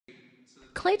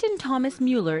Clayton Thomas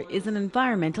Mueller is an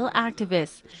environmental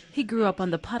activist. He grew up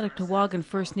on the PATICIPATE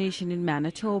First Nation in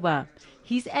Manitoba.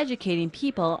 He's educating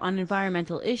people on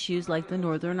environmental issues like the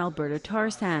Northern Alberta tar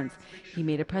sands. He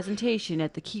made a presentation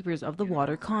at the Keepers of the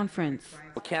Water conference.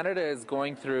 Canada is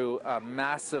going through a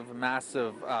massive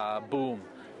boom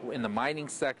in the mining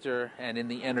sector and in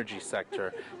the energy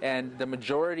sector. And the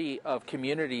majority of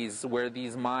communities where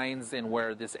these mines and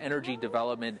where this energy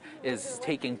development is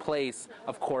taking place,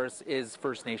 of course, is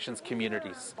First Nations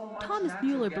communities. Thomas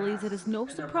Mueller believes it is no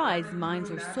surprise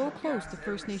mines are so close to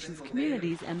First Nations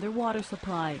communities and their water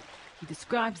supply. He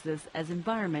describes this as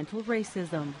environmental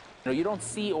racism. You don't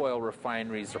see oil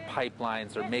refineries or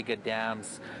pipelines or mega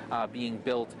dams being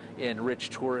built in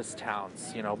rich tourist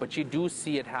towns, but you do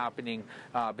see it happening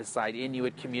beside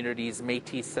Inuit communities,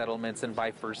 Métis settlements, and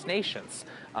by First Nations.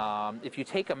 If you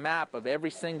take a map of every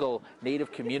single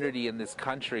Native community in this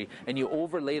country and you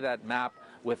overlay that map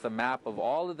with a map of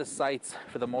all of the sites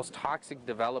for the most toxic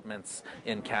developments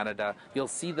in Canada, you'll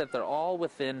see that they're all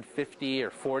within 50 or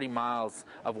 40 miles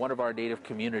of one of our Native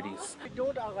communities.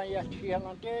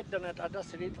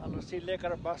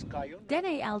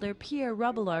 DENE elder Pierre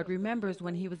Robillard remembers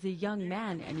when he was a young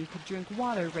man and he could drink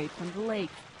water right from the lake.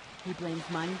 He blames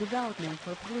mining development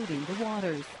for polluting the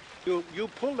waters. You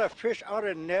pull the fish out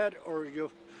of the net, or you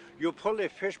pull the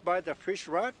fish by the fish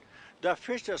rod, the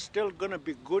fish is still going to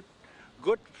be good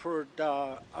for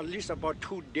at least about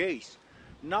 2 days.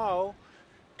 Now,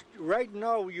 right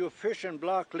now, you fish in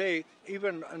Black Lake,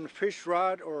 even in fish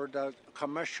rod or the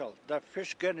commercial, the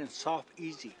fish getting soft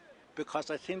easy, because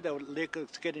I think the lake is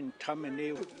getting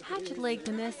contaminated. HATCHET Lake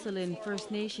Dene First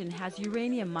Nation has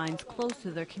uranium mines close to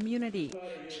their community.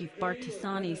 Chief Bart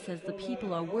Tisani says the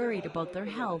people are worried about their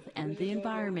health and the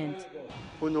environment.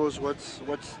 Who knows what's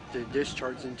the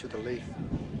discharge into the lake,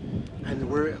 and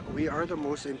we are the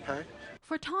most impacted.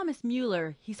 For Thomas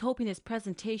Mueller, he's hoping his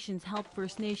presentations help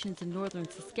First Nations in northern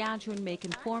Saskatchewan make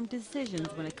informed decisions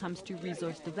when it comes to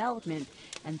resource development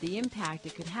and the impact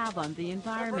it could have on the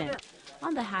environment.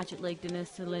 On the HATCHET Lake Dene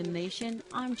Nation,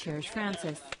 I'm Cherish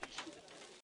Francis.